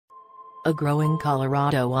A growing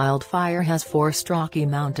Colorado wildfire has forced Rocky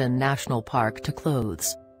Mountain National Park to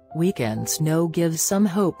close. Weekend snow gives some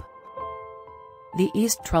hope. The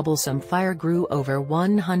East Troublesome Fire grew over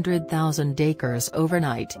 100,000 acres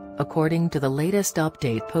overnight, according to the latest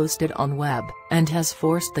update posted on web, and has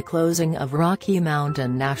forced the closing of Rocky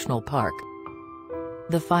Mountain National Park.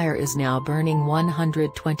 The fire is now burning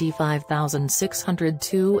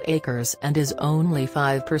 125,602 acres and is only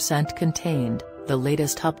 5% contained, the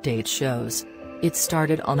latest update shows. It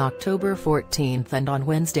started on October 14 and on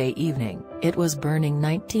Wednesday evening, it was burning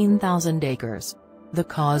 19,000 acres. The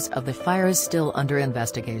cause of the fire is still under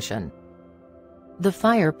investigation. The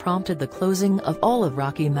fire prompted the closing of all of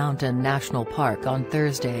Rocky Mountain National Park on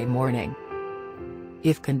Thursday morning.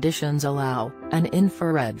 If conditions allow, an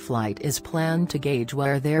infrared flight is planned to gauge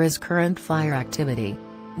where there is current fire activity.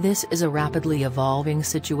 This is a rapidly evolving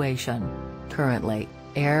situation. Currently,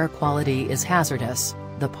 air quality is hazardous,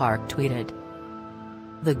 the park tweeted.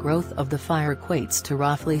 The growth of the fire equates to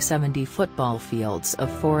roughly 70 football fields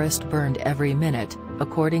of forest burned every minute,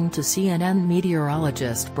 according to CNN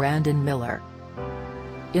meteorologist Brandon Miller.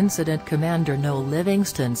 Incident Commander Noel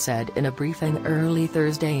Livingston said in a briefing early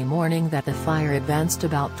Thursday morning that the fire advanced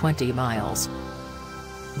about 20 miles.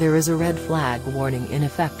 There is a red flag warning in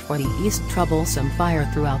effect for the East Troublesome Fire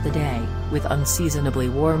throughout the day, with unseasonably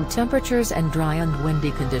warm temperatures and dry and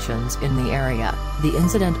windy conditions in the area, the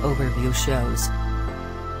incident overview shows.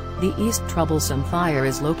 The East Troublesome Fire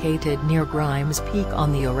is located near Grimes Peak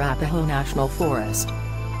on the Arapahoe National Forest.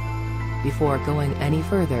 Before going any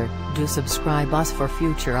further, do subscribe us for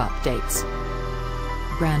future updates.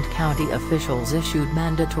 Grant County officials issued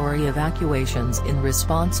mandatory evacuations in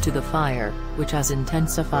response to the fire, which has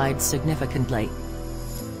intensified significantly.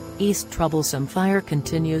 East Troublesome Fire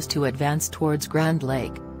continues to advance towards Grand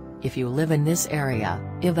Lake. If you live in this area,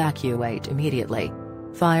 evacuate immediately.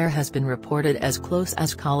 Fire has been reported as close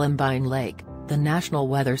as Columbine Lake, the National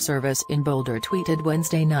Weather Service in Boulder tweeted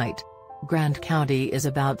Wednesday night. Grant County is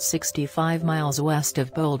about 65 miles west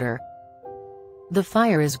of Boulder. The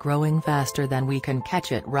fire is growing faster than we can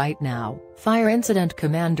catch it right now, Fire Incident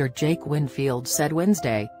Commander Jake Winfield said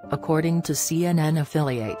Wednesday, according to CNN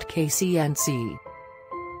affiliate KCNC.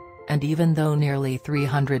 And even though nearly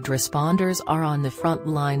 300 responders are on the front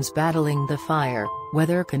lines battling the fire,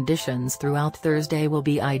 weather conditions throughout Thursday will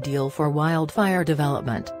be ideal for wildfire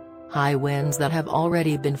development. High winds that have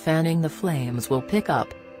already been fanning the flames will pick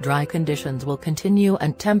up, dry conditions will continue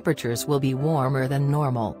and temperatures will be warmer than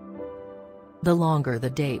normal. The longer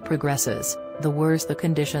the day progresses, the worse the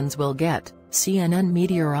conditions will get, CNN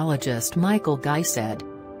meteorologist Michael Guy said.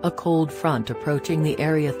 A cold front approaching the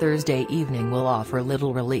area Thursday evening will offer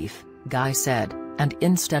little relief, Guy said, and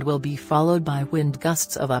instead will be followed by wind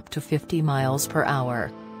gusts of up to 50 miles per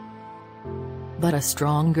hour. But a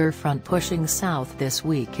stronger front pushing south this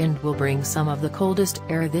weekend will bring some of the coldest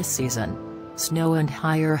air this season. Snow and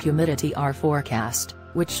higher humidity are forecast,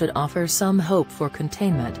 which should offer some hope for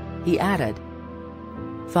containment, he added.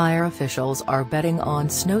 Fire officials are betting on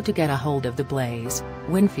snow to get a hold of the blaze,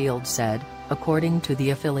 Winfield said, according to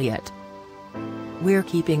the affiliate. We're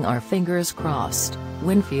keeping our fingers crossed,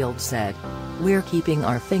 Winfield said. We're keeping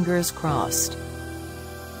our fingers crossed.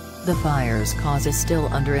 The fire's cause is still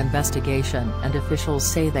under investigation and officials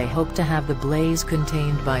say they hope to have the blaze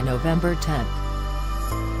contained by November 10.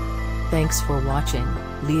 Thanks for watching,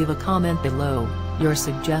 leave a comment below, your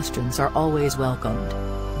suggestions are always welcomed.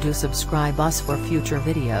 Do subscribe us for future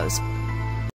videos.